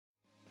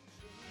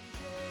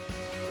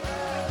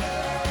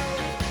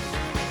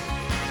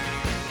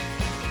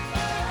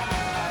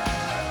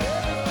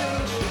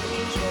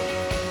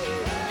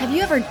Have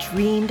you ever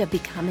dreamed of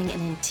becoming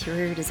an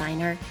interior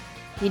designer?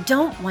 You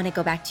don't want to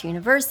go back to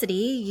university,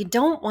 you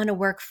don't want to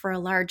work for a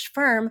large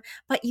firm,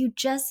 but you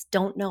just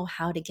don't know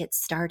how to get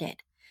started.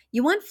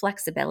 You want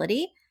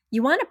flexibility,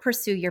 you want to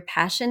pursue your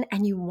passion,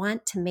 and you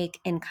want to make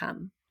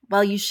income.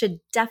 Well, you should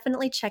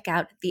definitely check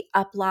out the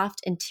Uploft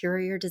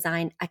Interior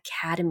Design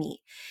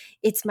Academy.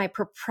 It's my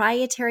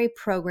proprietary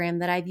program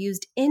that I've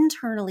used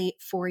internally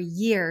for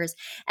years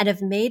and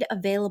have made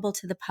available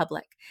to the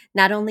public.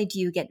 Not only do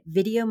you get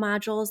video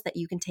modules that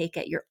you can take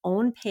at your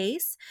own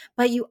pace,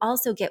 but you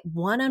also get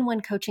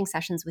one-on-one coaching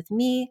sessions with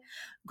me,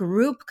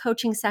 group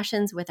coaching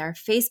sessions with our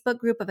Facebook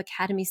group of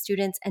Academy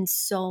students, and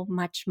so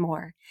much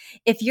more.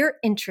 If you're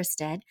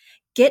interested,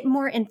 get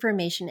more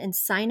information and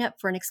sign up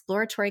for an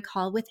exploratory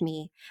call with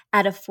me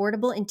at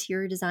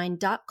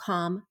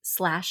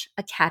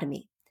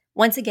affordableinteriordesign.com/academy.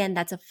 Once again,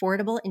 that's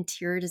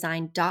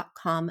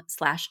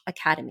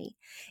affordableinteriordesign.com/academy.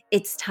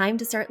 It's time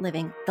to start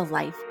living the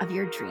life of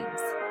your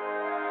dreams.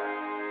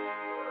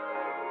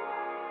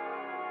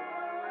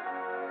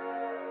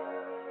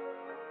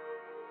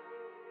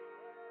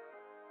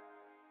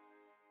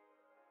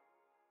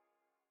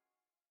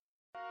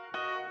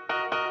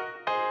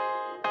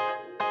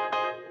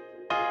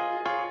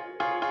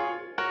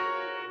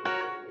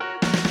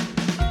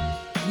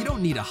 You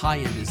don't need a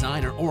high-end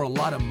designer or a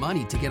lot of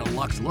money to get a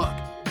luxe look.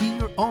 Be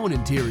your own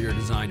interior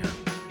designer.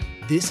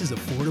 This is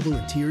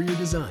Affordable Interior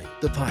Design,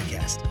 the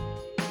podcast.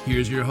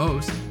 Here's your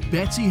host,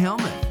 Betsy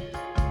Helmuth.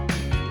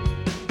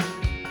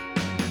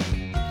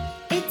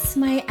 It's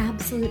my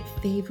absolute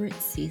favorite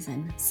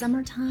season.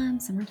 Summertime.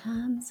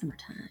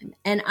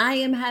 And I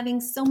am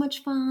having so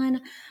much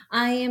fun.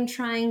 I am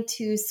trying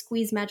to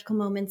squeeze magical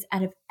moments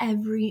out of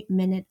every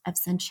minute of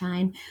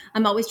sunshine.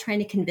 I'm always trying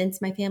to convince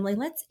my family,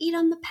 let's eat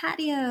on the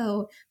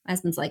patio. My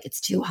husband's like,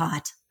 it's too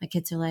hot. My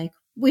kids are like,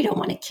 we don't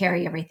want to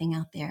carry everything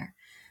out there.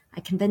 I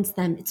convince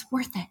them it's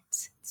worth it.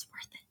 It's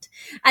worth it.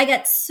 I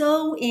got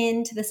so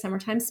into the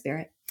summertime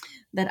spirit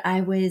that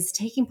I was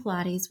taking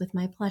Pilates with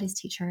my Pilates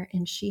teacher,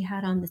 and she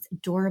had on this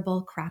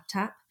adorable crop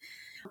top.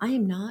 I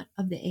am not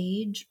of the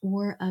age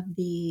or of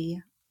the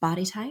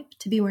body type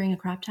to be wearing a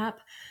crop top,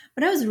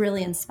 but I was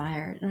really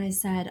inspired. And I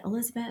said,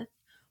 Elizabeth,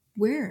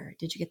 where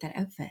did you get that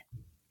outfit?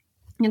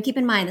 Now, keep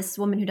in mind, this is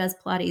a woman who does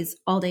Pilates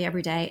all day,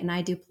 every day, and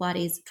I do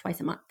Pilates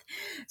twice a month.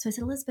 So I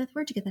said, Elizabeth,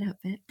 where'd you get that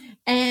outfit?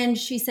 And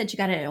she said she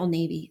got it at Old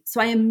Navy.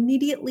 So I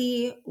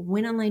immediately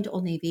went online to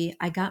Old Navy.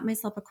 I got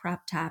myself a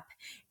crop top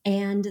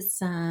and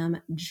some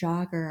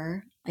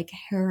jogger, like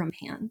harem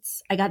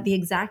pants. I got the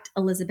exact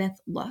Elizabeth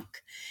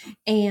look.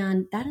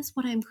 And that is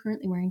what I'm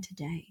currently wearing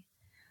today.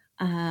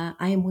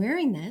 I am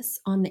wearing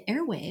this on the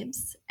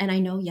airwaves, and I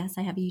know, yes,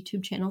 I have a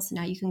YouTube channel, so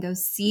now you can go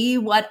see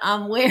what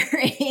I'm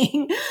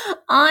wearing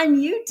on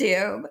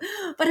YouTube.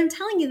 But I'm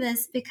telling you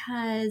this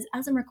because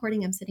as I'm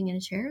recording, I'm sitting in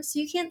a chair, so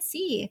you can't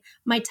see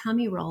my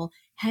tummy roll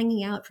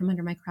hanging out from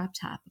under my crop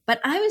top. But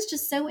I was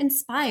just so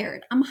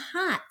inspired. I'm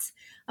hot.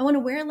 I want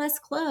to wear less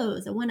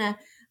clothes. I want to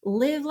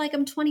live like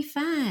I'm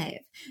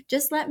 25.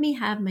 Just let me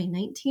have my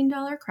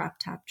 $19 crop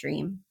top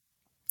dream.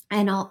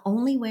 And I'll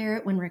only wear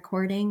it when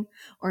recording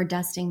or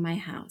dusting my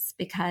house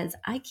because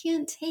I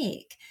can't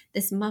take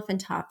this muffin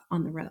top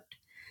on the road.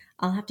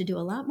 I'll have to do a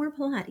lot more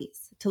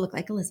Pilates to look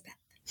like Elizabeth.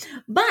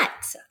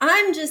 But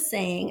I'm just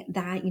saying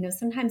that,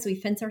 sometimes we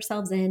fence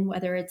ourselves in,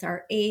 whether it's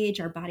our age,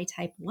 our body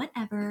type,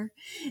 whatever.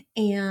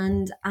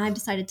 And I've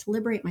decided to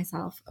liberate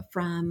myself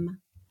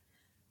from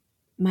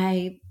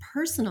my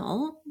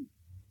personal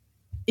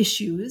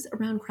issues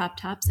around crop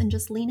tops and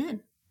just lean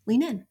in.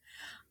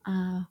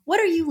 What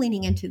are you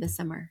leaning into this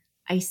summer?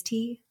 Iced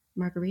tea,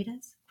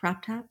 margaritas,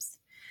 crop tops,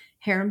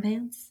 harem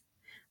pants,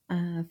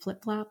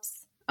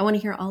 flip-flops? I want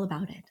to hear all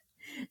about it.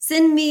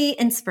 Send me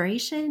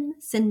inspiration,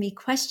 send me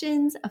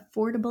questions,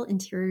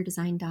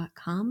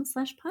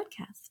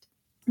 affordableinteriordesign.com/podcast.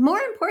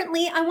 More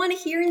importantly, I want to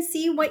hear and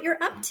see what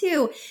you're up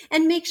to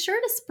and make sure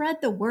to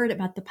spread the word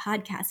about the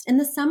podcast. In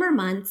the summer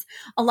months,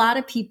 a lot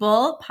of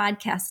people,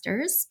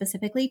 podcasters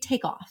specifically,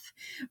 take off,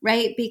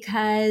 right?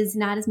 Because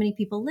not as many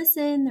people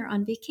listen. They're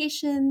on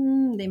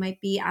vacation. They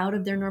might be out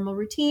of their normal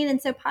routine.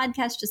 And so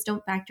podcasts just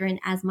don't factor in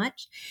as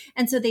much.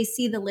 And so they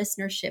see the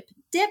listenership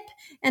dip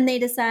and they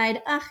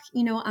decide,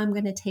 I'm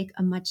going to take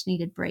a much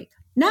needed break.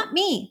 Not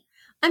me.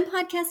 I'm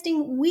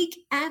podcasting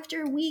week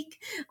after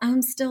week.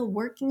 I'm still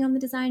working on the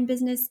design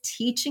business,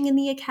 teaching in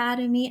the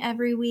academy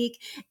every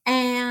week,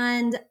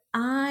 and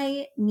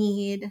I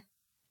need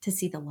to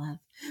see the love.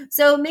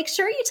 So make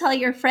sure you tell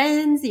your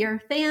friends, your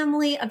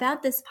family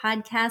about this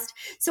podcast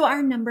so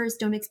our numbers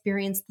don't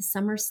experience the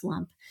summer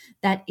slump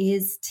that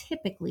is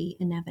typically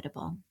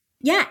inevitable.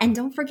 Yeah, and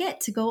don't forget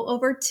to go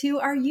over to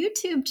our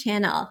YouTube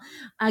channel.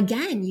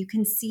 Again, you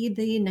can see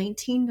the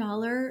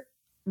 $19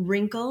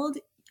 wrinkled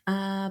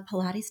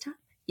Pilates top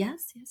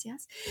Yes, yes,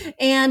 yes.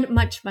 And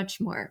much, much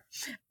more.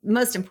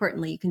 Most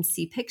importantly, you can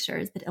see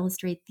pictures that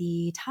illustrate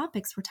the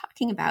topics we're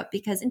talking about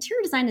because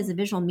interior design is a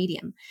visual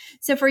medium.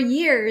 So for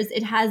years,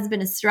 it has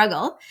been a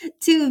struggle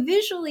to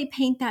visually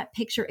paint that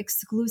picture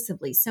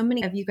exclusively. So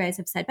many of you guys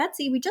have said,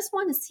 Betsy, we just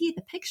want to see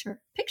the picture.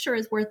 Picture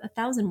is worth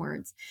 1,000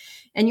 words.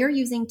 And you're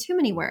using too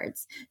many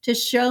words to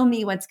show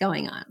me what's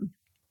going on.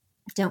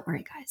 Don't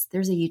worry, guys.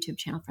 There's a YouTube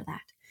channel for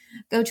that.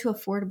 Go to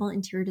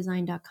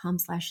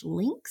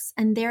affordableinteriordesign.com/links,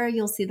 and there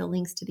you'll see the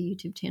links to the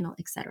YouTube channel,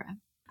 etc.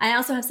 I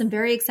also have some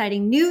very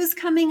exciting news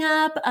coming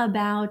up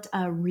about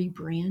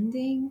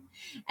rebranding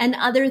and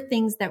other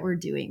things that we're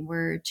doing.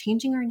 We're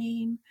changing our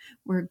name.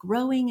 We're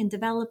growing and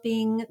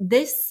developing.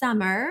 This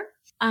summer,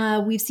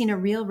 we've seen a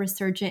real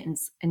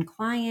resurgence in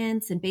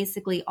clients, and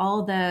basically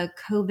all the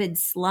COVID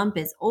slump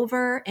is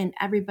over and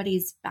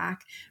everybody's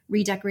back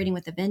redecorating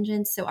with a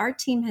vengeance. So our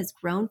team has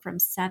grown from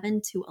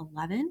 7 to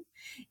 11,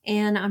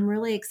 and I'm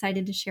really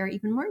excited to share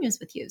even more news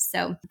with you.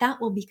 So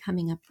that will be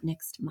coming up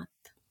next month.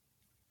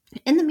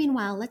 In the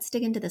meanwhile, let's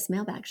dig into this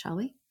mailbag, shall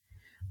we?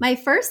 My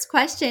first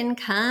question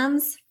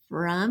comes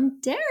from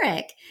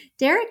Derek.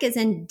 Derek is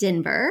in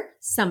Denver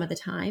some of the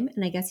time,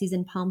 and I guess he's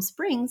in Palm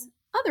Springs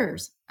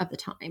others of the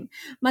time.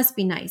 Must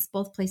be nice.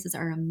 Both places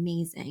are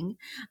amazing.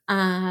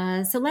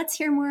 So let's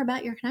hear more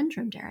about your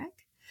conundrum,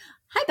 Derek.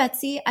 Hi,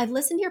 Betsy. I've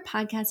listened to your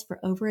podcast for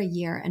over a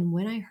year, and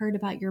when I heard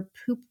about your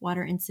poop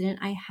water incident,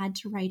 I had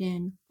to write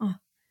in. Oh,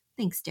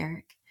 thanks,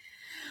 Derek.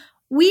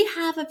 We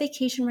have a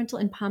vacation rental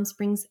in Palm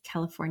Springs,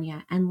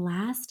 California, and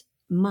last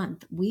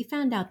month we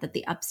found out that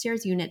the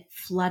upstairs unit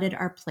flooded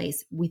our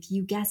place with,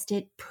 you guessed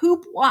it,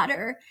 poop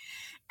water.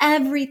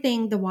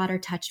 Everything the water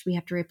touched we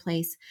have to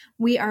replace.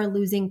 We are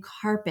losing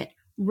carpet,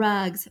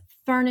 rugs,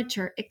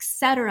 furniture,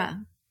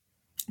 etc.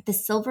 The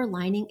silver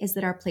lining is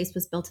that our place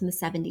was built in the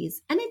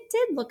 70s and it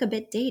did look a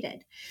bit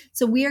dated.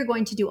 So we are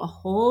going to do a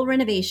whole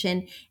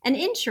renovation and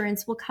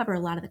insurance will cover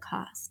a lot of the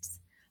costs.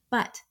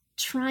 But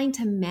trying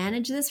to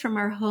manage this from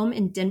our home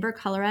in Denver,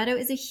 Colorado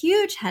is a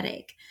huge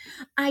headache.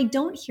 I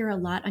don't hear a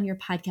lot on your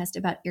podcast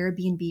about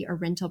Airbnb or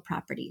rental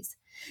properties.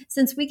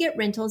 Since we get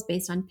rentals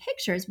based on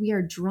pictures, we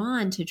are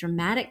drawn to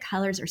dramatic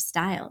colors or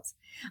styles.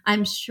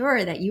 I'm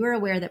sure that you are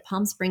aware that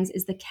Palm Springs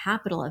is the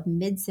capital of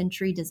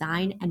mid-century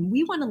design, and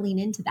we want to lean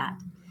into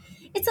that.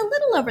 It's a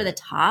little over the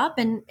top,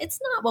 and it's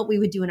not what we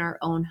would do in our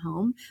own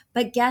home,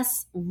 but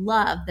guests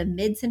love the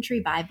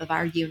mid-century vibe of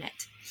our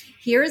unit.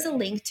 Here is a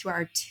link to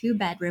our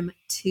 2-bedroom,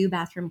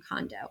 2-bathroom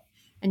condo.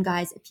 And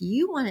guys, if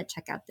you want to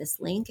check out this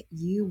link,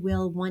 you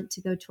will want to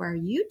go to our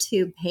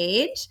YouTube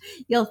page.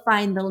 You'll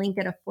find the link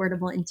at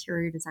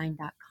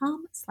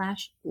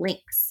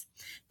affordableinteriordesign.com/links.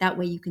 That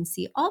way you can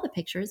see all the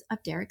pictures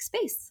of Derek's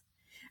space.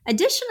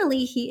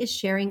 Additionally, he is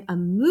sharing a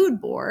mood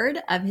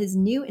board of his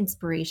new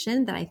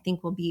inspiration that I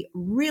think will be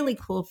really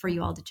cool for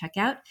you all to check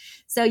out.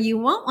 So you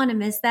won't want to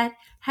miss that.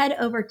 Head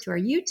over to our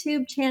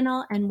YouTube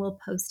channel and we'll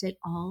post it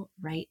all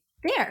right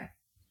there.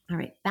 All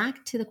right,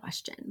 back to the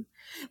question.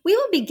 We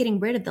will be getting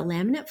rid of the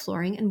laminate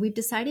flooring and we've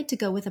decided to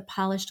go with a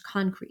polished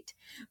concrete.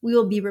 We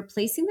will be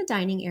replacing the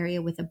dining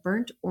area with a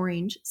burnt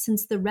orange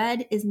since the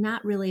red is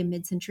not really a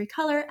mid-century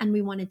color and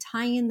we want to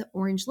tie in the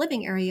orange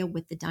living area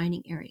with the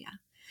dining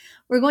area.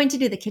 We're going to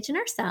do the kitchen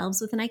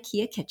ourselves with an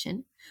IKEA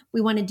kitchen.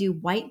 We want to do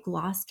white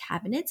gloss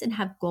cabinets and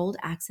have gold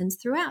accents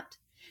throughout.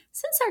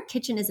 Since our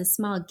kitchen is a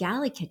small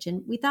galley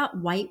kitchen, we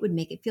thought white would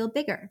make it feel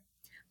bigger.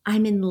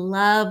 I'm in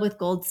love with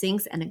gold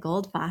sinks and a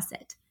gold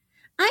faucet.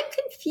 I'm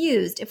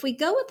confused. If we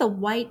go with a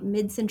white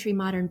mid-century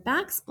modern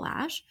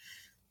backsplash,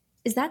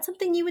 is that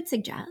something you would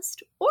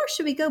suggest? Or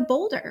should we go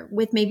bolder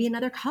with maybe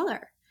another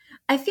color?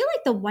 I feel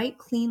like the white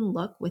clean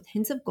look with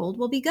hints of gold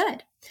will be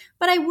good,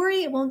 but I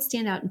worry it won't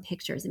stand out in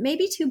pictures. It may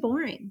be too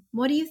boring.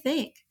 What do you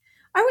think?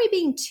 Are we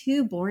being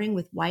too boring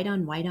with white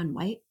on white on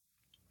white?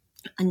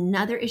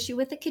 Another issue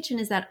with the kitchen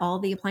is that all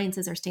the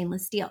appliances are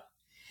stainless steel.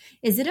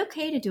 Is it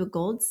okay to do a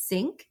gold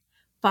sink,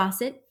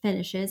 faucet,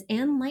 finishes,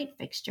 and light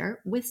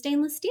fixture with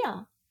stainless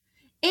steel?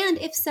 And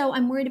if so,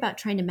 I'm worried about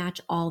trying to match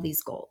all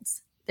these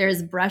golds.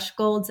 There's brush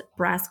golds,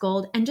 brass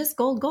gold, and just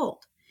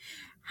gold.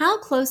 How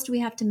close do we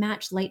have to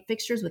match light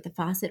fixtures with the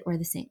faucet or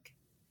the sink?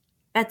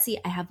 Betsy,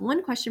 I have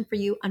one question for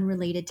you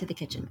unrelated to the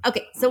kitchen.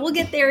 Okay, so we'll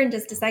get there in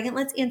just a second.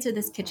 Let's answer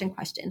this kitchen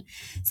question.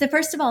 So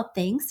first of all,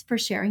 thanks for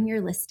sharing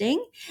your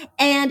listing.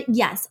 And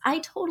yes, I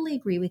totally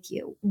agree with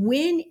you.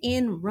 When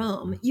in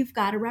Rome, you've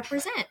got to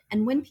represent.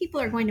 And when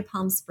people are going to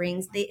Palm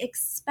Springs, they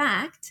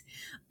expect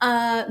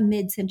a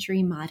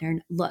mid-century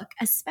modern look,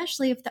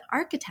 especially if the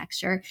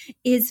architecture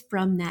is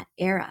from that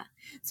era.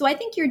 So I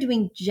think you're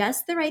doing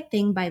just the right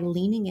thing by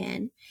leaning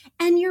in.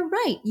 And you're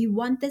right, you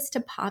want this to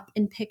pop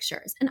in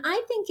pictures. And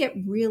I think it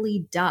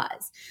really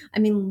does. I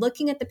mean,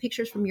 looking at the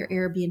pictures from your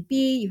Airbnb,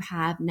 you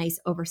have nice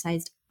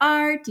oversized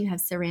art, you have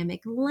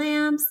ceramic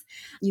lamps,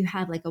 you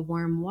have like a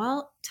warm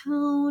wall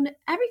tone.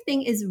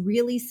 Everything is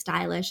really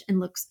stylish and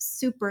looks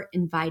super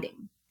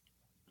inviting.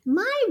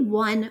 My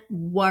one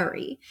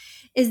worry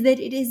is that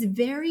it is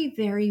very,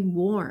 very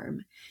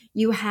warm.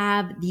 You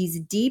have these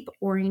deep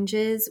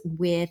oranges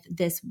with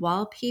this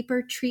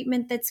wallpaper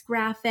treatment that's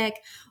graphic,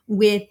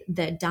 with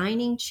the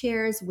dining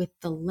chairs, with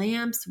the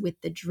lamps, with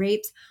the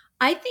drapes.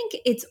 I think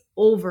it's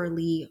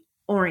overly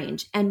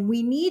orange, and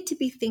we need to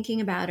be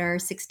thinking about our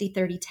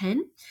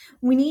 60-30-10.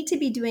 We need to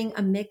be doing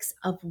a mix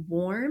of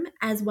warm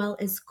as well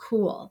as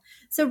cool.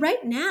 So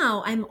right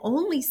now, I'm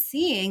only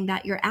seeing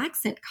that your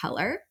accent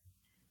color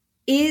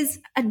is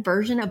a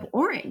version of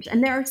orange.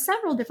 And there are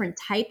several different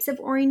types of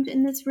orange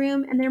in this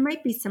room, and there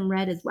might be some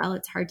red as well.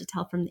 It's hard to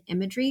tell from the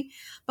imagery,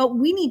 but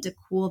we need to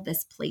cool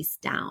this place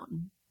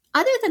down.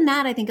 Other than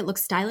that, I think it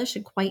looks stylish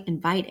and quite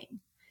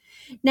inviting.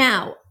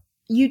 Now,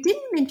 you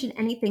didn't mention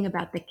anything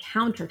about the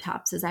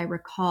countertops, as I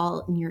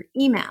recall in your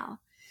email.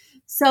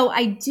 So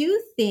I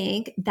do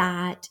think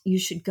that you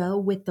should go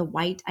with the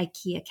white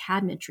IKEA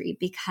cabinetry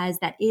because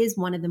that is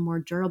one of the more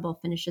durable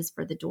finishes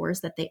for the doors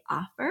that they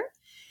offer.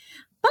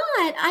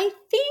 But I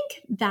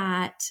think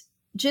that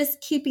just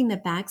keeping the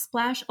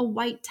backsplash a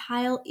white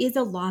tile is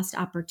a lost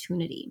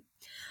opportunity.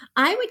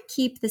 I would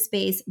keep the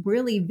space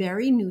really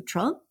very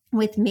neutral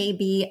with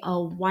maybe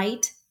a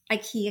white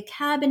IKEA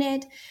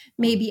cabinet,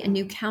 maybe a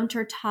new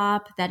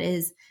countertop that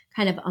is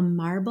kind of a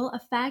marble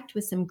effect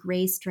with some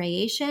gray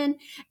striation,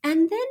 and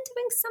then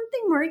doing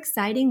something more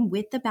exciting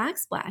with the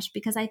backsplash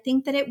because I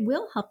think that it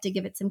will help to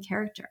give it some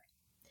character.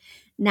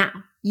 Now,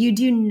 you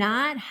do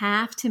not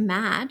have to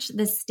match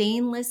the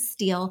stainless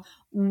steel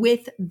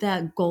with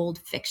the gold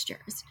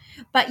fixtures,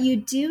 but you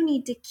do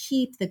need to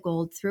keep the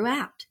gold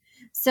throughout.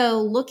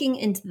 So, looking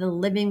into the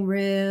living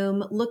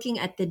room, looking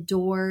at the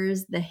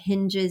doors, the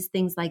hinges,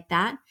 things like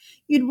that,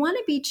 you'd want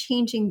to be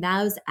changing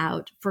those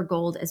out for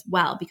gold as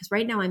well, because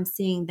right now I'm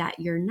seeing that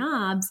your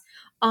knobs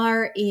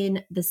are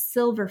in the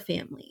silver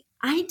family.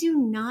 I do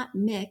not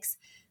mix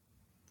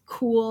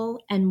cool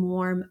and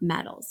warm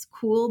metals,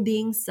 cool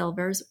being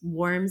silvers,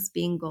 warms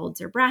being golds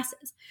or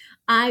brasses.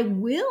 I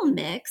will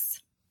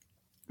mix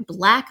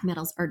black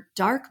metals or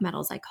dark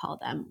metals, I call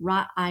them,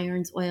 wrought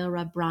irons, oil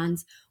rub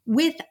bronze,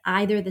 with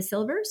either the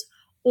silvers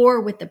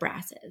or with the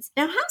brasses.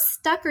 Now, how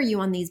stuck are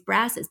you on these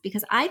brasses?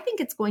 Because I think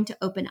it's going to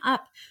open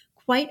up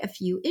quite a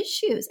few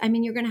issues. I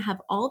mean, you're going to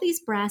have all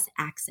these brass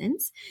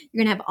accents,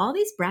 you're going to have all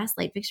these brass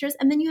light fixtures,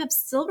 and then you have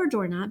silver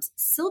doorknobs,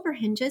 silver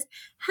hinges.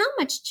 How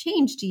much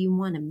change do you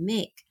want to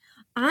make?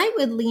 I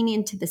would lean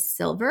into the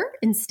silver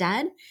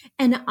instead,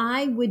 and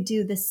I would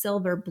do the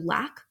silver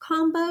black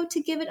combo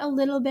to give it a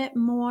little bit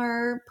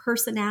more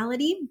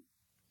personality.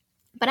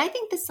 But I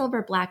think the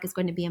silver black is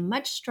going to be a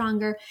much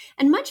stronger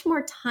and much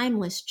more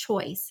timeless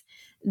choice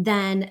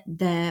than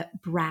the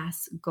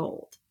brass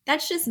gold.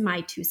 That's just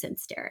my 2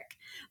 cents, Derek.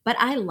 But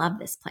I love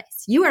this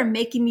place. You are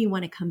making me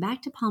want to come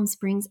back to Palm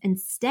Springs and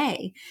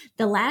stay.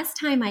 The last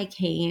time I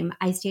came,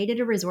 I stayed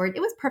at a resort.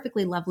 It was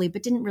perfectly lovely,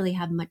 but didn't really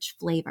have much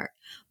flavor.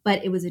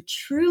 But it was a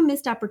true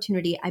missed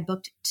opportunity. I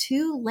booked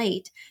too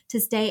late to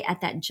stay at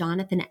that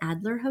Jonathan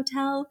Adler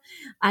hotel.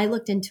 I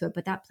looked into it,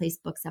 but that place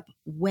books up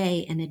way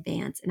in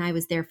advance, and I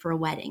was there for a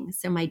wedding,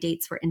 so my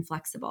dates were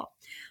inflexible.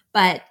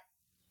 But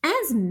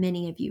as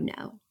many of you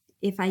know,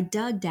 if I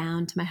dug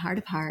down to my heart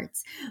of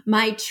hearts,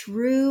 my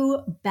true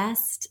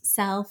best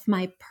self,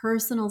 my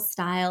personal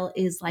style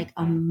is like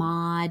a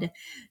mod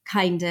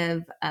kind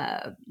of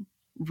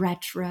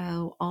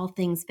retro, all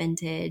things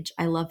vintage.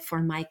 I love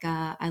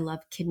Formica. I love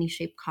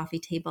kidney-shaped coffee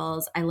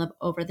tables. I love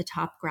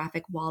over-the-top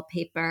graphic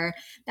wallpaper.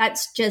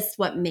 That's just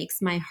what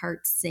makes my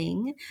heart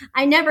sing.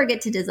 I never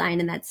get to design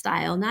in that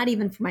style, not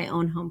even for my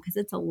own home, because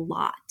it's a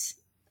lot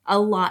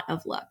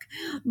of look.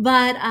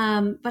 But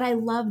I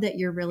love that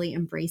you're really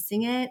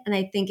embracing it. And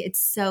I think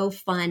it's so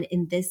fun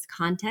in this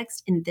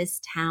context, in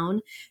this town,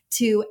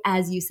 to,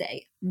 as you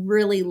say,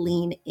 really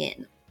lean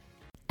in.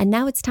 And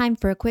now it's time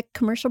for a quick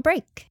commercial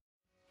break.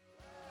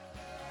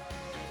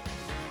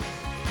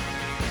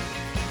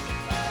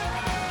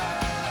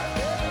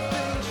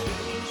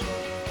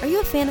 Are you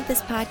a fan of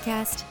this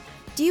podcast?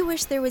 Do you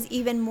wish there was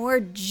even more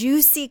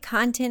juicy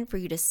content for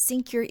you to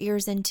sink your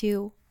ears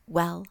into?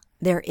 Well,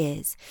 there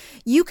is.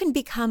 You can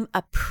become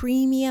a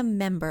premium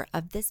member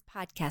of this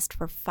podcast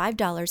for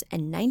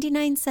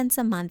 $5.99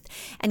 a month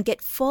and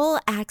get full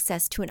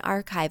access to an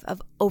archive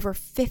of over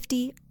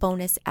 50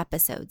 bonus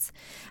episodes.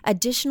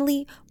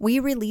 Additionally, we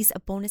release a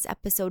bonus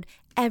episode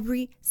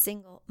every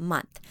single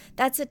month.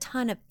 That's a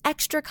ton of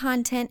extra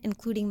content,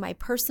 including my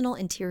personal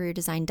interior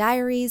design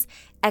diaries,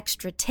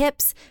 extra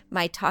tips,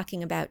 my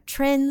talking about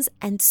trends,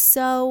 and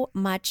so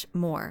much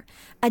more.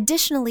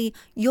 Additionally,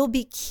 you'll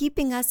be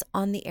keeping us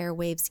on the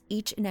airwaves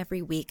each and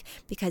every week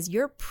because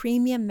your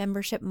premium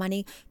membership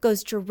money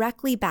goes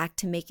directly back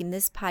to making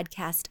this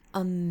podcast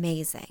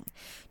amazing.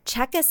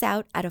 Check us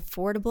out at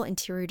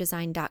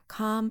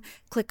affordableinteriordesign.com.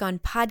 Click on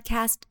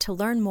podcast to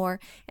learn more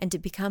and to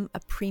become a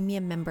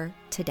premium member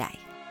today.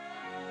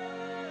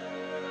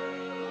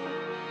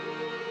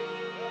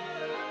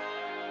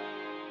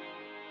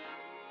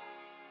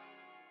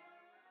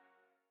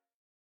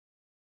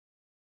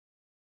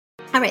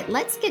 All right,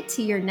 let's get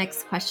to your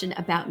next question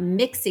about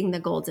mixing the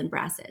golds and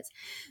brasses.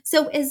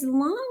 So as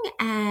long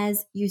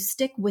as you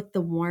stick with the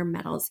warm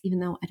metals, even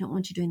though I don't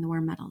want you doing the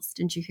warm metals,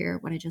 didn't you hear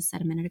what I just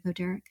said a minute ago,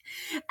 Derek?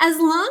 As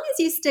long as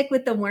you stick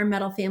with the warm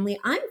metal family,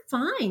 I'm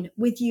fine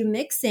with you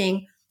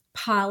mixing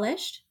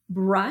polished,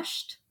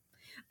 brushed.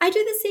 I do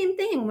the same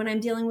thing when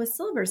I'm dealing with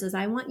silvers as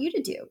I want you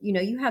to do. You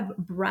know, you have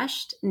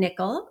brushed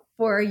nickel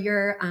for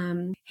your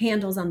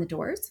handles on the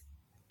doors.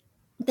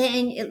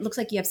 Then it looks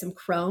like you have some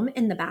chrome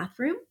in the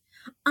bathroom.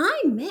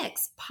 I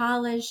mix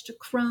polished,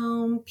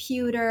 chrome,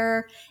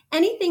 pewter,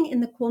 anything in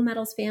the cool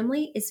metals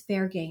family is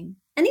fair game.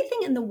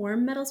 Anything in the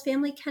warm metals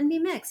family can be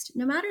mixed,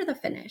 no matter the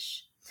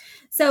finish.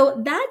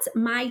 So that's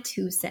my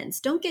 2 cents.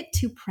 Don't get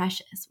too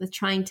precious with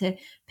trying to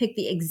pick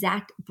the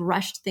exact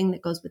brushed thing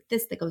that goes with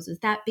this, that goes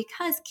with that,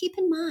 because keep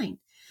in mind,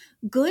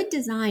 good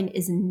design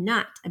is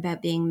not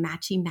about being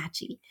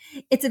matchy-matchy.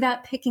 It's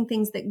about picking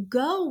things that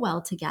go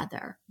well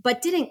together,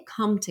 but didn't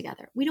come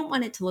together. We don't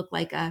want it to look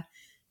like a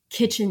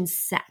kitchen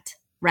set,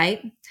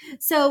 right?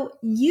 So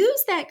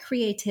use that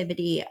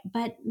creativity,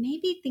 but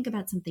maybe think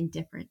about something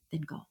different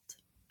than gold.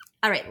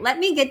 All right, let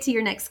me get to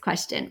your next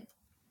question.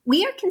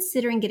 We are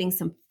considering getting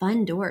some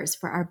fun doors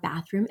for our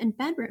bathroom and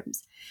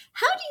bedrooms.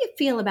 How do you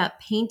feel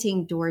about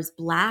painting doors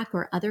black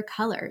or other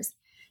colors?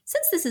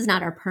 Since this is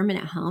not our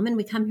permanent home and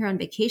we come here on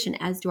vacation,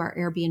 as do our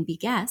Airbnb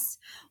guests,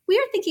 we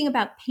are thinking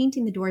about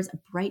painting the doors a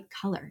bright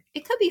color.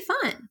 It could be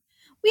fun.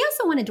 We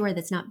also want a door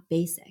that's not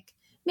basic.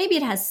 Maybe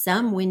it has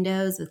some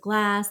windows with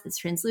glass that's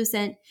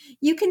translucent.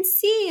 You can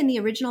see in the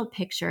original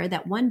picture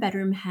that one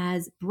bedroom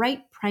has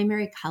bright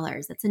primary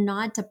colors. That's a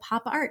nod to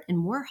pop art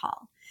and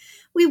Warhol.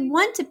 We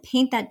want to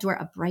paint that door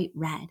a bright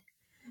red.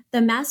 The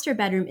master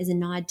bedroom is a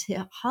nod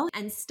to Hollywood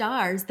and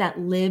stars that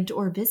lived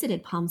or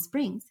visited Palm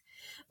Springs.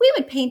 We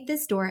would paint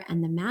this door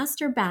and the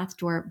master bath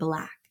door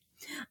black.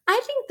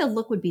 I think the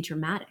look would be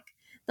dramatic.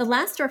 The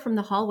last door from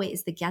the hallway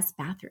is the guest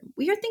bathroom.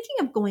 We are thinking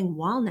of going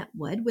walnut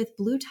wood with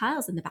blue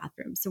tiles in the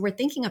bathroom, so we're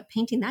thinking of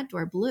painting that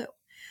door blue.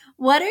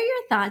 What are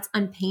your thoughts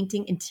on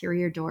painting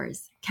interior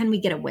doors? Can we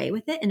get away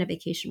with it in a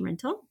vacation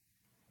rental?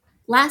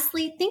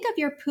 Lastly, think of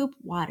your poop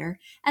water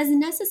as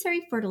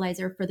necessary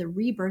fertilizer for the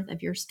rebirth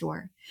of your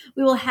store.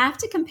 We will have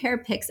to compare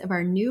pics of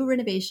our new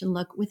renovation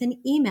look with an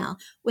email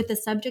with the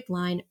subject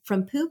line,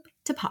 "From poop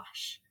to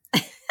posh."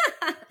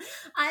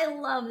 I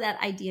love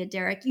that idea,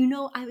 Derek. You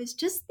know, I was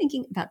just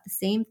thinking about the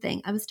same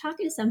thing. I was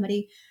talking to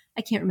somebody,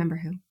 I can't remember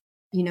who,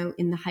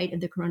 in the height of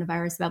the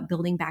coronavirus about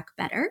building back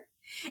better.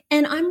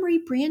 And I'm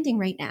rebranding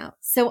right now.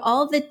 So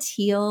all the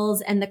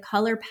teals and the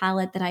color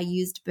palette that I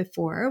used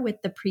before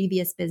with the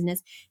previous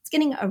business, it's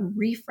getting a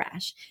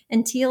refresh.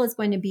 And teal is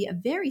going to be a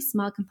very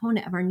small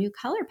component of our new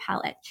color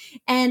palette.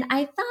 And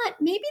I thought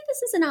maybe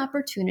this is an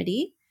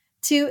opportunity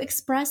to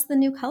express the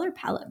new color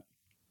palette.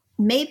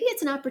 Maybe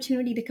it's an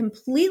opportunity to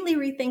completely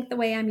rethink the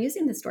way I'm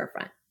using the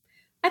storefront.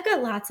 I've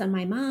got lots on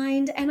my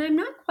mind and I'm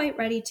not quite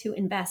ready to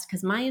invest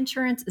because my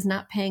insurance is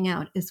not paying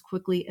out as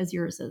quickly as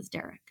yours is,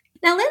 Derek.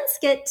 Now let's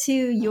get to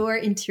your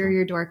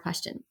interior door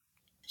question.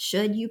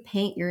 Should you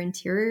paint your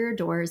interior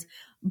doors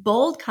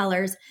bold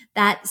colors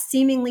that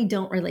seemingly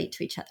don't relate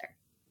to each other?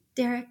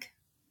 Derek,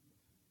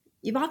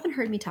 you've often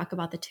heard me talk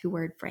about the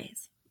 2-word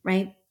phrase,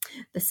 right?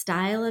 The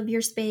style of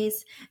your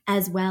space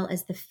as well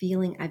as the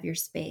feeling of your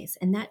space.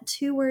 And that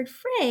 2-word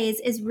phrase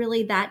is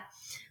really that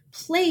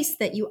place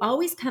that you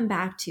always come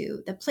back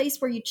to, the place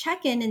where you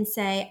check in and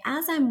say,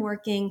 as I'm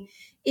working,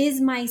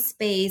 is my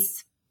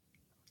space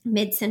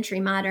mid-century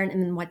modern?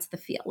 And then what's the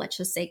feel? Let's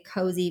just say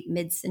cozy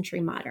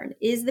mid-century modern.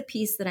 Is the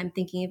piece that I'm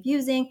thinking of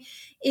using,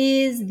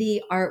 is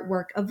the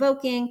artwork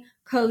evoking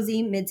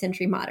cozy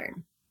mid-century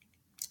modern?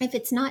 If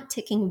it's not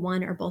ticking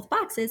one or both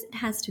boxes, it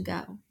has to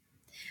go.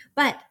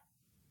 But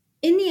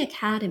in the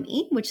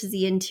academy, which is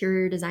the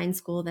interior design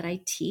school that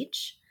I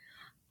teach,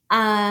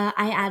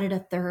 I added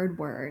a 3rd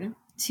word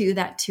to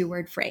that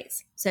 2-word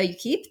phrase. So you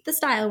keep the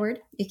style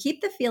word, you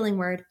keep the feeling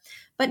word,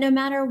 but no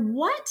matter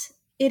what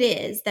it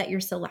is that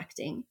you're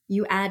selecting,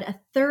 you add a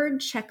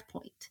 3rd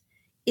checkpoint.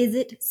 Is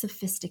it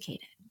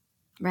sophisticated?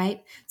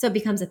 Right? So it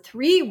becomes a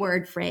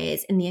 3-word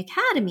phrase in the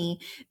academy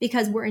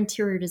because we're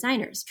interior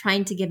designers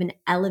trying to give an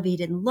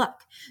elevated look,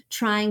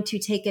 trying to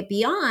take it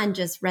beyond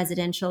just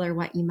residential or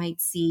what you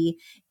might see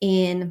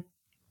in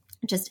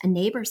just a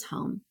neighbor's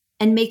home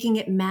and making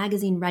it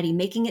magazine ready,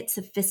 making it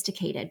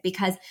sophisticated.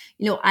 Because,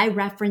 I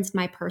referenced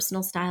my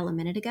personal style a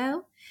minute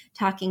ago,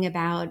 talking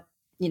about,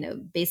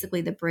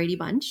 basically the Brady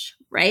Bunch,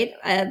 right?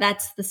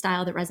 That's the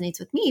style that resonates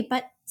with me.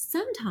 But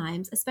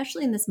sometimes,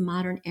 especially in this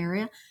modern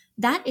era,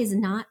 that is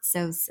not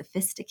so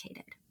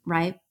sophisticated,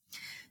 right?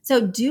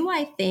 So do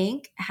I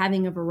think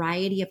having a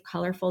variety of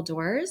colorful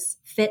doors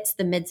fits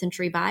the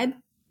mid-century vibe?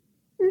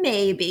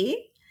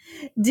 Maybe.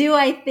 Do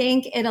I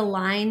think it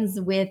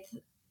aligns with,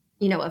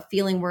 a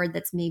feeling word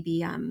that's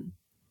maybe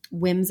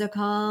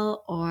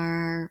whimsical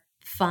or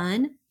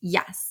fun?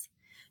 Yes.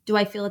 Do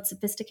I feel it's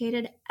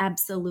sophisticated?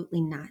 Absolutely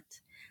not.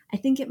 I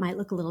think it might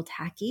look a little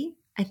tacky.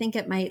 I think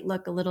it might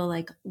look a little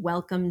like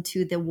welcome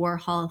to the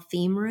Warhol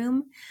theme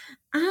room.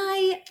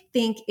 I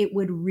think it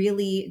would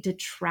really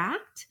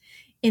detract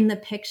in the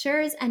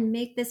pictures and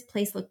make this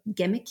place look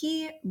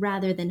gimmicky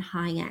rather than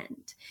high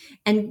end.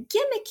 And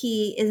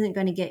gimmicky isn't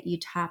going to get you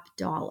top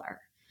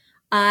dollar.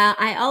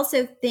 I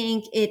also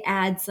think it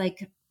adds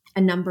like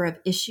a number of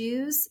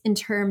issues in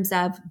terms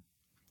of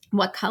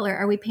what color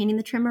are we painting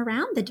the trim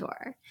around the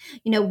door?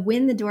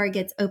 When the door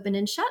gets open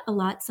and shut a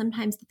lot,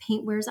 sometimes the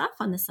paint wears off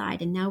on the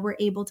side, and now we're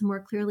able to more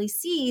clearly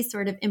see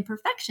sort of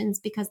imperfections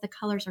because the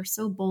colors are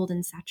so bold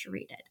and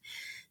saturated.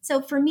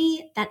 So for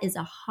me, that is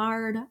a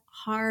hard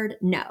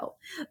no.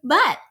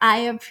 But I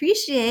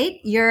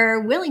appreciate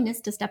your willingness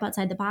to step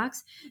outside the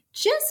box.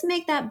 Just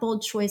make that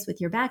bold choice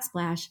with your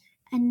backsplash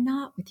and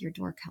not with your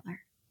door color.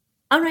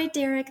 All right,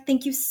 Derek,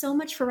 thank you so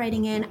much for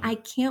writing in. I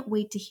can't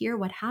wait to hear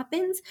what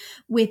happens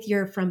with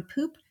your From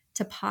Poop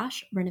to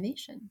Posh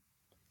renovation.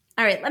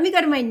 All right, let me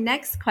go to my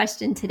next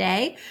question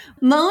today.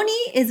 Moni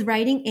is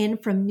writing in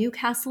from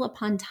Newcastle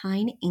upon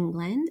Tyne,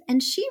 England,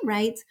 and she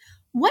writes,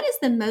 what is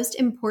the most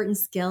important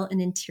skill in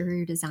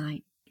interior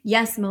design?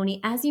 Yes, Moni,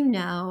 as you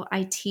know,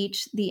 I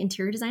teach the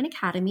Interior Design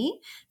Academy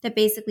that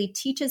basically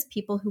teaches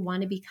people who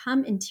want to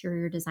become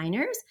interior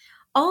designers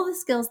all the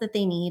skills that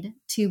they need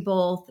to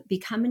both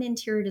become an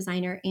interior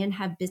designer and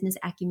have business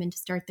acumen to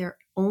start their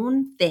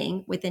own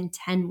thing within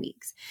 10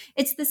 weeks.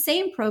 It's the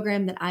same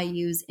program that I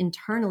use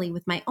internally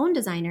with my own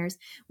designers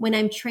when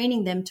I'm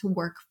training them to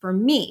work for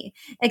me,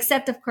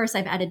 except of course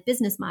I've added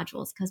business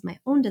modules because my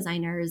own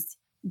designers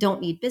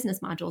don't need business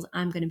modules.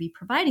 I'm going to be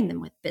providing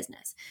them with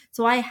business.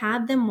 So I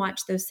had them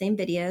watch those same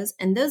videos,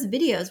 and those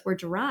videos were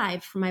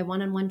derived from my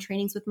one-on-one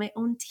trainings with my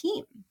own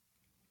team.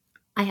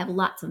 I have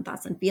lots of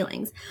thoughts and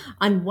feelings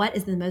on what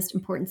is the most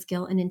important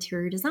skill in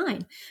interior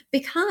design,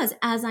 because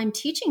as I'm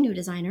teaching new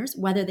designers,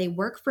 whether they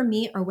work for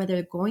me or whether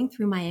they're going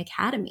through my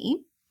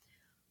academy,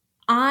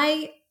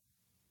 I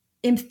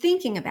am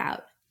thinking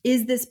about,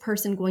 is this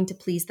person going to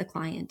please the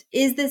client?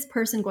 Is this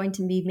person going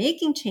to be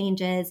making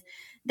changes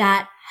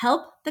that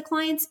help the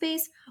client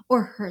space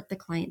or hurt the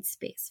client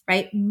space,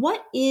 right?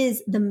 What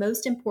is the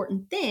most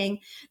important thing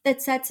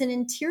that sets an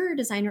interior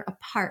designer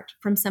apart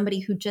from somebody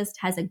who just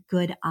has a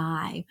good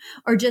eye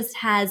or just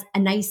has a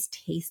nice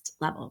taste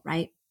level,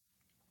 right?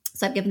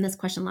 So I've given this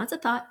question lots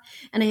of thought,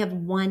 and I have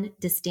one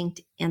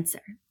distinct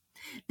answer.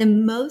 The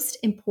most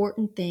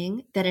important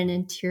thing that an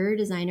interior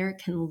designer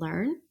can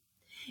learn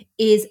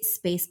is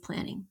space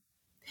planning.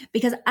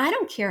 Because I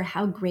don't care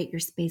how great your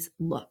space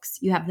looks.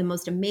 You have the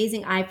most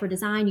amazing eye for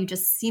design. You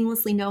just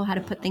seamlessly know how to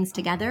put things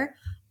together.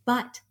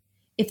 But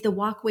if the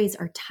walkways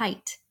are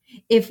tight,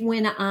 if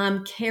when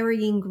I'm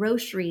carrying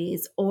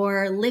groceries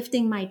or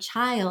lifting my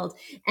child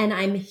and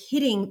I'm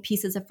hitting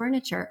pieces of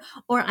furniture,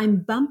 or I'm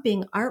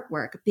bumping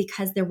artwork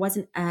because there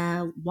wasn't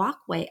a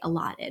walkway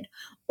allotted,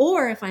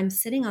 or if I'm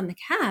sitting on the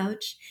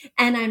couch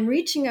and I'm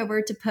reaching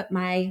over to put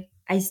my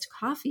iced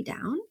coffee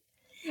down,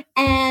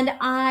 and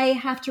I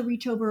have to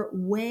reach over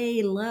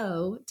way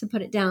low to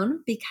put it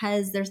down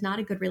because there's not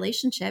a good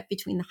relationship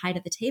between the height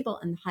of the table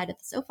and the height of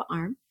the sofa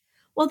arm,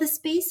 well, the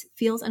space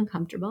feels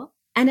uncomfortable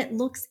and it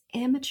looks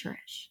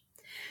amateurish.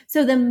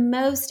 So the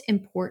most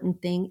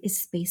important thing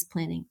is space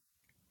planning.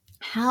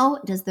 How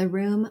does the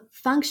room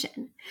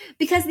function?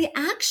 Because the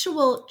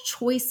actual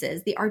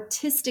choices, the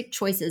artistic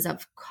choices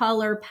of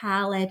color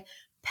palette,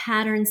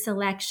 pattern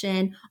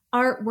selection,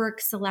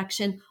 artwork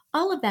selection,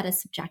 all of that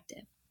is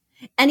subjective.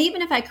 And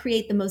even if I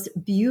create the most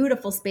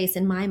beautiful space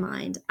in my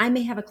mind, I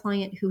may have a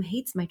client who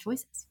hates my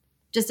choices,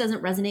 just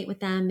doesn't resonate with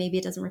them. Maybe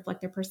it doesn't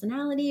reflect their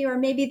personality, or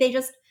maybe they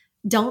just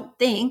don't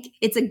think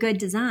it's a good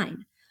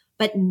design.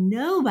 But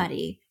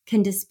nobody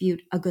can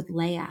dispute a good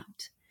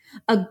layout.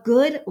 A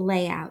good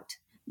layout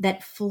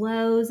that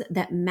flows,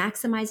 that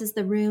maximizes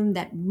the room,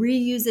 that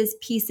reuses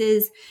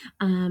pieces,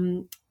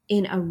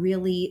 in a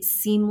really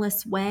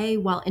seamless way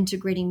while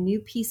integrating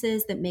new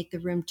pieces that make the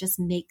room just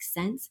make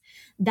sense.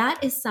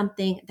 That is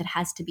something that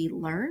has to be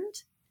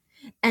learned.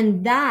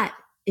 And that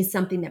is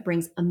something that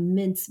brings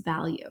immense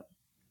value.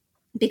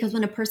 Because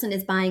when a person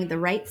is buying the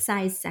right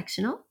size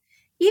sectional,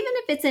 even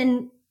if it's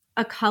in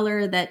a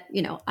color that,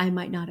 I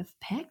might not have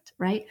picked,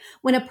 right?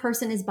 When a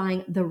person is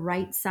buying the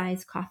right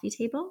size coffee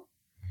table,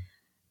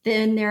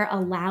 then they're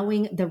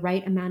allowing the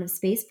right amount of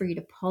space for you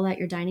to pull out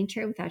your dining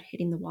chair without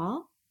hitting the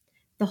wall.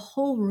 The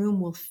whole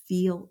room will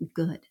feel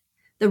good.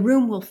 The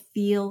room will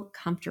feel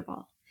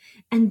comfortable.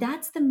 And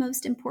that's the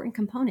most important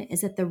component,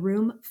 is that the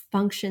room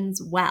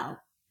functions well.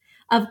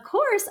 Of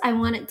course, I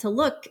want it to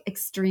look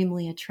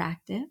extremely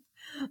attractive,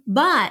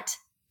 but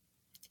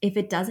if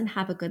it doesn't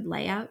have a good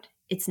layout,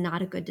 it's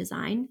not a good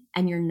design,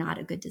 and you're not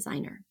a good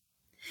designer.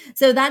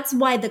 So that's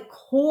why the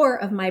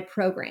core of my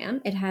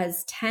program, it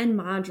has 10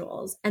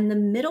 modules, and the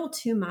middle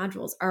 2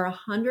 modules are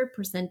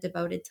 100%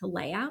 devoted to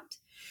layout.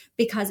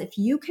 Because if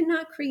you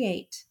cannot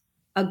create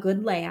a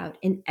good layout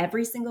in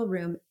every single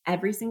room,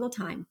 every single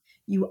time,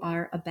 you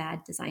are a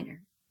bad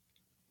designer.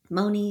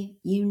 Moni,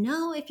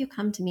 if you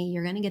come to me,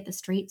 you're going to get the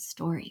straight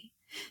story.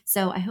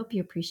 So I hope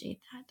you appreciate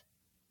that.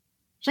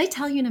 Should I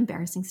tell you an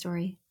embarrassing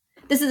story?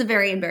 This is a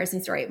very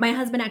embarrassing story. My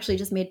husband actually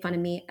just made fun of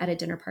me at a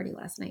dinner party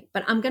last night,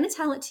 but I'm going to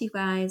tell it to you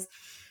guys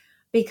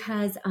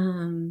because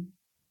I'm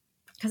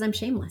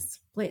shameless,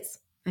 please.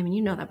 I mean,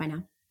 you know that by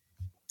now.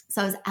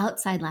 So I was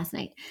outside last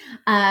night.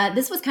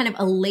 This was kind of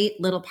a late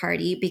little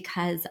party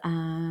because,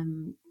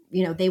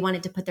 they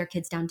wanted to put their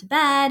kids down to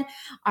bed.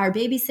 Our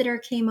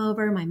babysitter came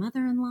over, my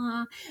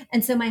mother-in-law.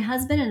 And so my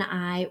husband and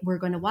I were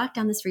going to walk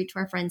down the street to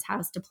our friend's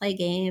house to play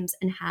games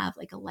and have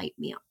like a light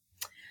meal.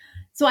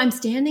 So I'm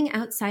standing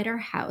outside our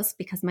house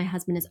because my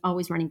husband is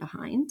always running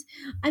behind.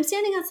 I'm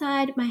standing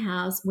outside my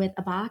house with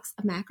a box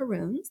of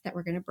macaroons that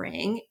we're going to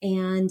bring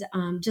and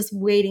just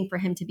waiting for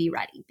him to be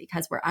ready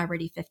because we're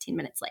already 15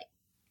 minutes late.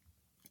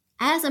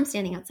 As I'm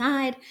standing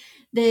outside,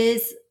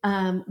 this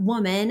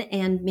woman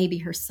and maybe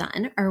her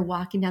son are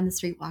walking down the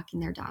street, walking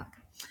their dog.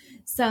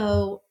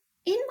 So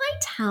in my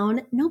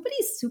town,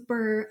 nobody's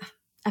super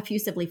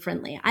effusively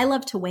friendly. I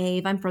love to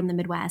wave. I'm from the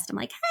Midwest. I'm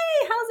like,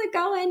 hey, how's it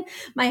going?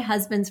 My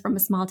husband's from a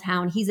small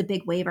town. He's a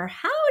big waver.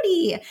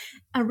 Howdy.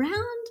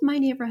 Around my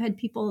neighborhood,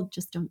 people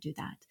just don't do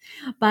that.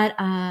 But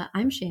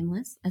I'm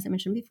shameless, as I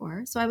mentioned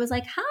before. So I was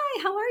like,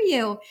 hi, how are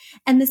you?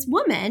 And this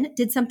woman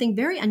did something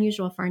very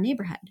unusual for our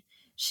neighborhood.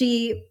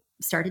 She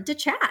started to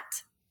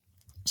chat.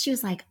 She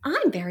was like,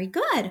 I'm very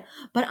good,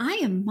 but I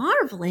am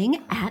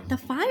marveling at the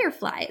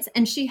fireflies.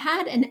 And she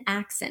had an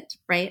accent,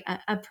 right?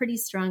 A pretty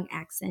strong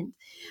accent.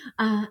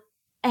 And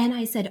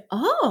I said,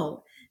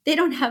 oh, they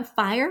don't have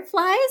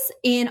fireflies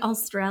in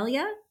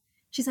Australia?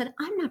 She said,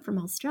 I'm not from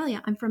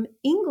Australia. I'm from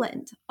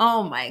England.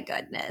 Oh my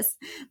goodness.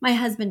 My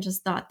husband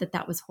just thought that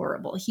that was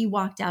horrible. He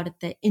walked out at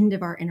the end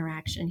of our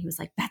interaction. He was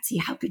like, Betsy,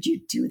 how could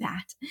you do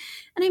that?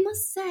 And I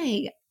must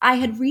say, I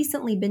had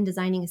recently been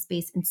designing a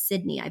space in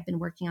Sydney. I've been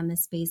working on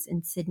this space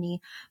in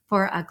Sydney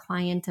for a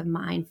client of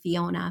mine,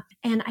 Fiona.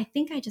 And I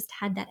think I just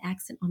had that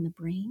accent on the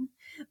brain.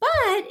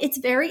 But it's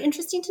very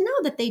interesting to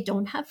know that they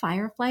don't have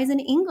fireflies in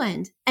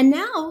England. And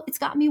now it's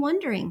got me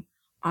wondering,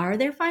 are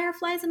there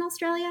fireflies in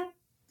Australia?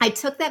 I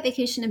took that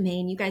vacation to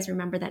Maine. You guys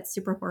remember that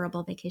super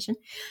horrible vacation?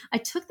 I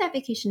took that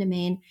vacation to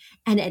Maine.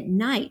 And at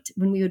night,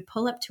 when we would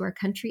pull up to our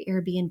country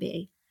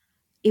Airbnb,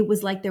 it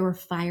was like there were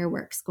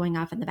fireworks going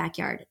off in the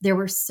backyard. There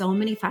were so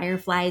many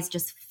fireflies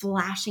just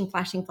flashing,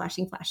 flashing,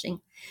 flashing,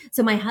 flashing.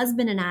 So my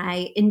husband and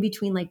I, in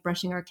between like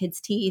brushing our kids'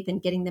 teeth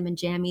and getting them in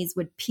jammies,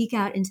 would peek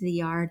out into the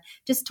yard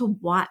just to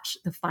watch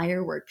the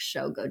fireworks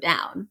show go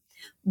down.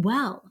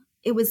 Well,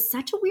 it was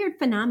such a weird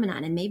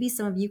phenomenon, and maybe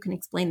some of you can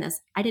explain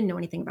this. I didn't know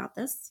anything about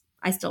this.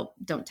 I still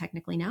don't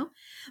technically know.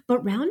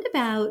 But round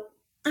about,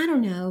 I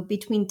don't know,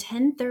 between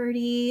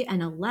 10:30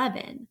 and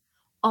 11,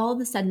 all of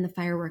a sudden the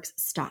fireworks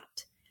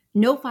stopped.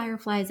 No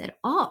fireflies at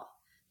all.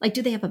 Like,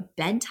 do they have a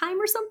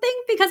bedtime or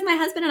something? Because my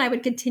husband and I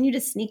would continue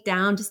to sneak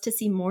down just to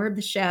see more of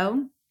the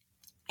show.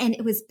 And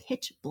it was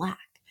pitch black.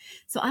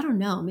 So I don't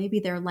know, maybe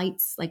their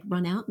lights like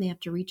run out and they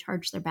have to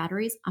recharge their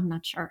batteries. I'm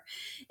not sure.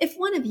 If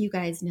one of you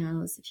guys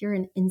knows, if you're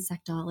an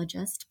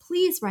insectologist,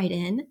 please write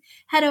in.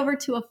 Head over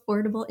to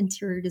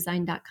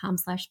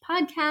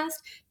affordableinteriordesign.com/podcast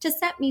to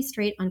set me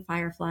straight on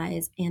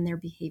fireflies and their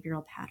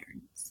behavioral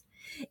patterns.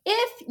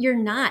 If you're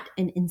not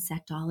an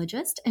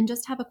insectologist and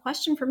just have a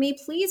question for me,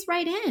 please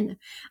write in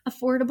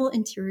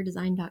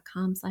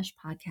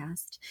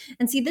affordableinteriordesign.com/podcast.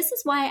 And see, this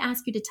is why I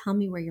ask you to tell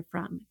me where you're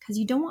from, because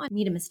you don't want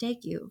me to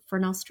mistake you for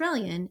an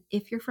Australian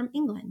if you're from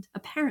England.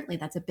 Apparently,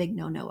 that's a big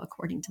no-no,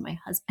 according to my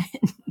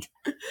husband.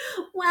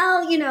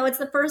 Well, it's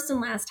the first and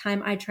last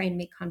time I try and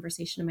make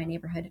conversation in my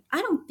neighborhood.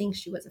 I don't think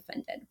she was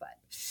offended, but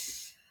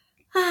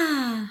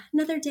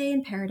another day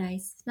in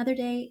paradise, another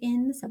day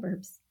in the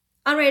suburbs.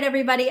 All right,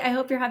 everybody. I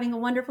hope you're having a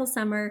wonderful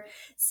summer.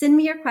 Send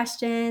me your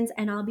questions,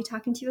 and I'll be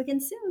talking to you again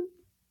soon.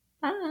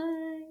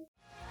 Bye.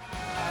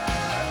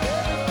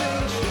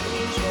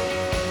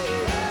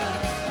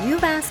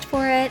 You've asked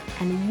for it,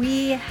 and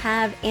we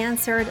have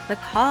answered the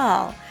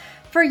call.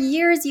 For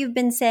years, you've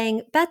been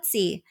saying,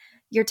 Betsy,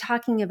 you're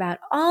talking about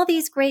all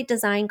these great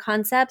design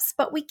concepts,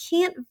 but we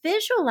can't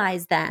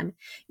visualize them.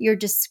 You're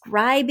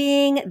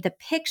describing the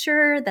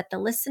picture that the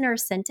listener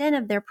sent in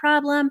of their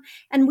problem,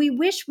 and we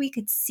wish we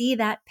could see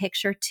that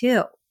picture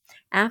too.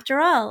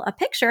 After all, a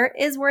picture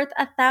is worth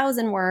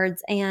 1,000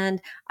 words,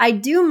 and I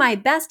do my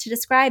best to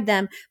describe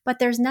them, but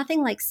there's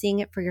nothing like seeing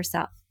it for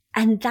yourself.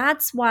 And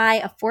that's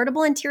why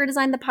Affordable Interior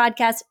Design, the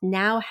podcast,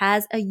 now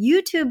has a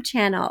YouTube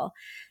channel.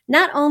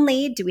 Not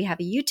only do we have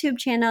a YouTube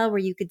channel where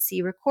you could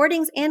see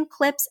recordings and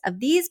clips of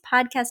these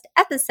podcast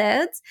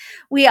episodes,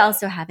 we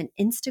also have an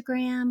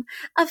Instagram,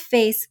 a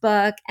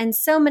Facebook, and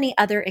so many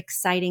other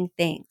exciting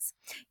things.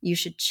 You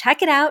should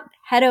check it out.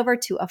 Head over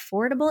to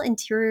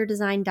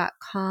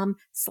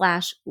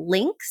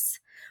affordableinteriordesign.com/links.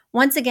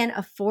 Once again,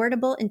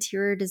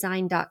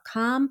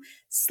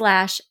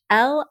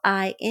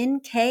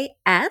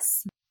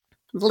 affordableinteriordesign.com/LINKS.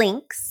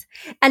 links.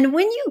 And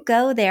when you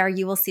go there,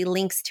 you will see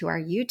links to our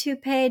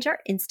YouTube page, our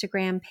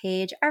Instagram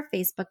page, our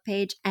Facebook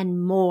page,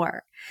 and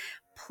more.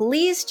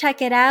 Please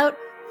check it out,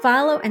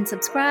 follow and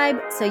subscribe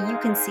so you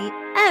can see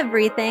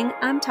everything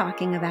I'm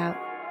talking about.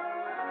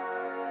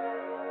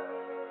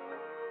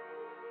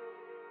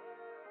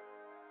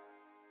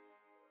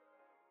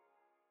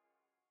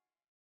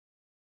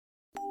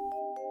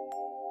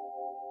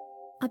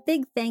 A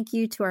big thank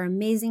you to our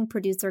amazing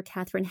producer,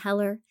 Catherine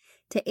Heller,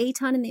 to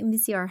Aton and the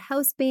MCR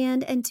House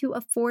Band, and to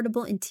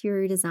Affordable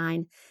Interior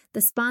Design,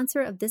 the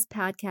sponsor of this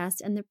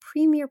podcast and the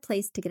premier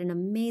place to get an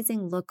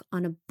amazing look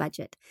on a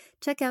budget.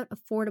 Check out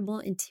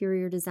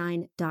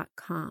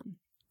affordableinteriordesign.com.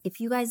 If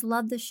you guys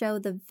love the show,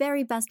 the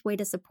very best way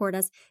to support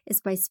us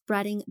is by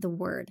spreading the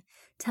word.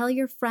 Tell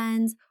your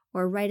friends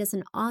or write us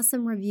an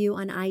awesome review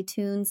on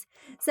iTunes.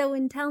 So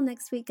until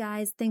next week,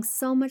 guys, thanks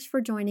so much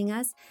for joining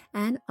us,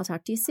 and I'll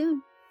talk to you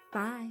soon.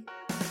 Bye.